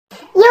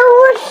Yo,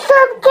 what's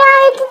up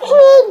guys, it's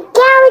me,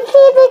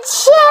 Galaxy the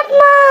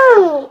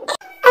Chipmunk!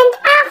 And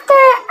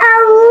after a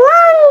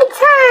long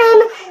time,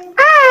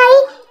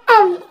 I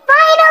am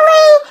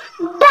finally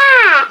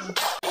back!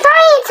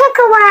 Sorry it took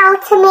a while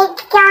to make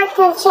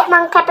Galaxy the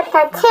Chipmunk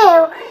episode 2,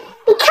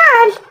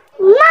 because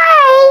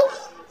my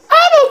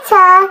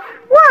editor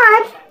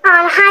was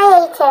on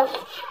hiatus,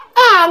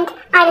 and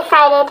I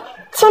decided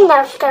to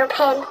no-scope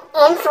him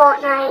in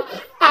Fortnite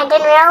and in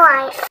real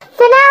life.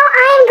 So now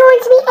I am going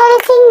to be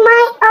editing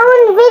my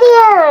own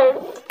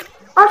videos.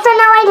 Also,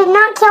 no, I did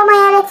not kill my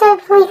editor.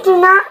 Please do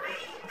not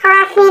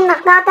harass me in the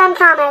goddamn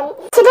comments.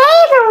 Today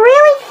is a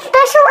really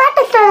special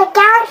episode of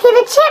Galaxy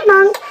the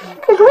Chipmunk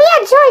because we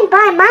are joined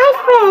by my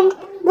friend,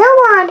 the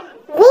one,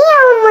 the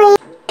only...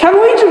 Can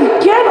we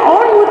just get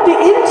on with the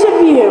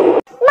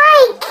interview?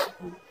 Mike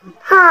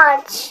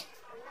Hodge.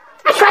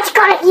 I swear to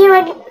God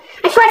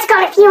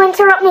if you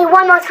interrupt me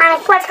one more time,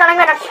 I swear to God I'm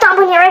gonna stomp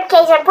on your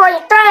ribcage and pull your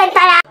throat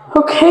inside out.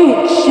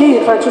 Okay,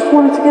 jeez, I just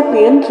wanted to get the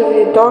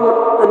interview done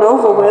and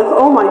over with.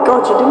 Oh my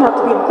God, you didn't have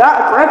to be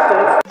that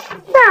aggressive.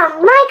 So,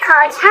 Mike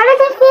Hodge, how does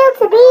it feel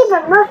to be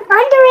the most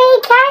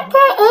underrated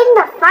character in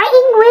the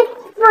fighting with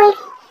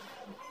voice?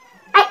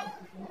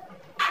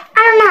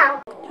 I don't know.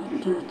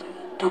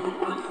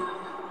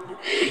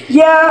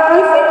 Yeah,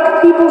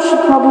 I think people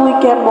should probably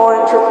get more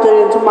interested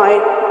into my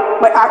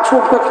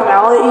actual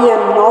personality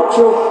and not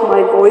just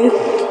my voice.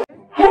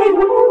 Hey,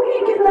 when will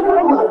we get the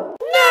number?